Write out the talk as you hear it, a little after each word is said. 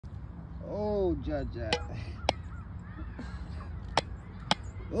Oh, Jaja.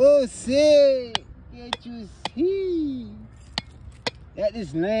 Oh, say, can't you see that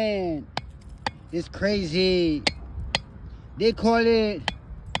this land is crazy? They call it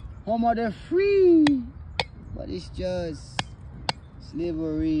home of the free, but it's just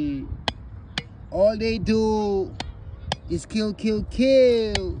slavery. All they do is kill, kill,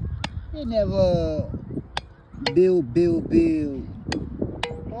 kill. They never build, build, build.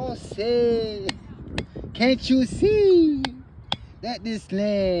 Oh, say, can't you see that this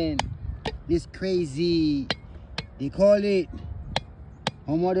land is crazy? They call it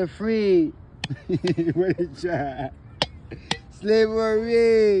home of the free. What is that?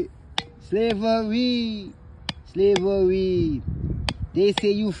 Slavery, slavery, slavery. They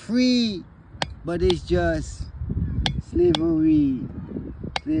say you free, but it's just slavery,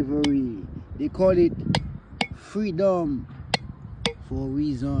 slavery. They call it freedom for a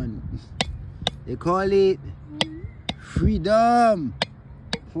reason. They call it freedom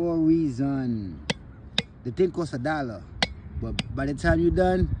for a reason. The thing costs $1, but by the time you're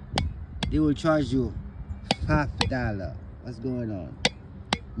done, they will charge you $5. What's going on?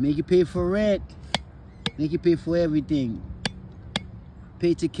 Make you pay for rent. Make you pay for everything.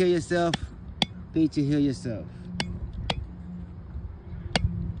 Pay to kill yourself. Pay to heal yourself.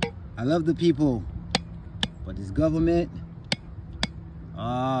 I love the people, but this government,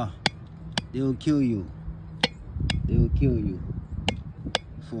 they will kill you. They will kill you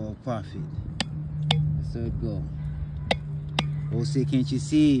for a profit. That's how it go. Oh, say, can't you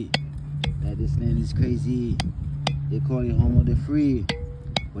see that this land is crazy? They call it home of the free,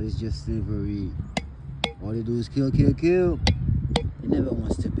 but it's just slavery. All they do is kill, kill, kill. They never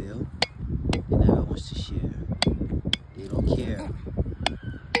wants to build. They never wants to share. They don't care.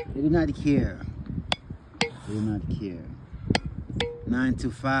 They do not care. They do not care. 9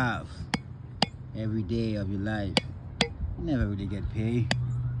 to 5 every day of your life. You never really get paid.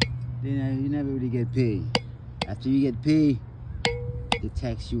 You never really get paid. After you get paid, they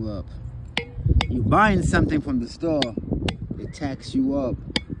tax you up. You buying something from the store, they tax you up.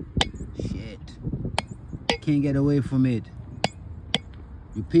 Shit. Can't get away from it.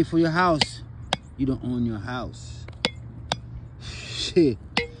 You pay for your house, you don't own your house. Shit.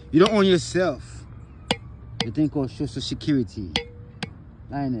 You don't own yourself. The thing called Social Security.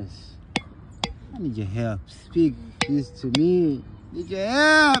 Linus, I need your help. Speak this to me. I need your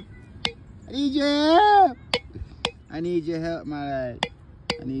help. I need your help. I need your help, my lad.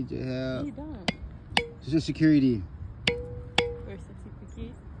 I need your help. You don't. Social Security. Birth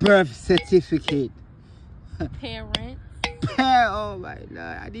certificate. Birth certificate. Parents. Oh my Lord.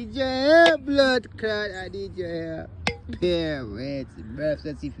 I need your help, blood clot. I need your help. Parents. Birth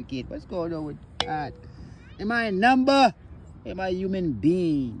certificate. What's going on with that? Am I a number? Am I a human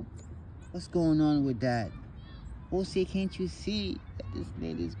being? What's going on with that? Oh, say, can't you see that this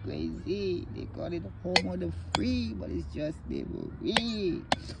land is crazy? They call it home of the free, but it's just slavery.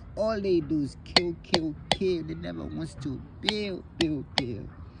 All they do is kill, kill, kill. They never wants to build, build, build.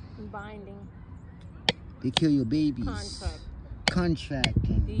 Binding. They kill your babies. Contract.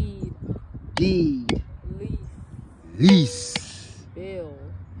 Contracting. Deed. Deed. Lease. Lease. Bill.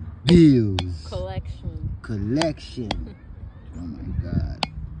 Bills. Collection. Collection. Oh my God.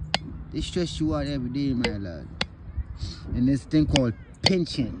 They stress you out every day, my lord. And this thing called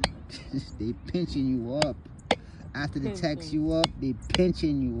pension. They pension you up. After they tax you up, they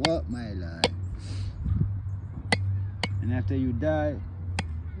pension you up, my lord. And after you die,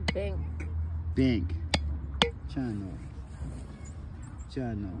 Bank. bank. Channel.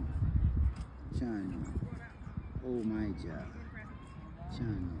 Channel. Channel. Oh my God.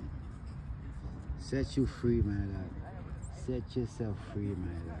 Channel. Set you free, my lord. Set yourself free,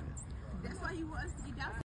 my lord. That's why you want us to get down.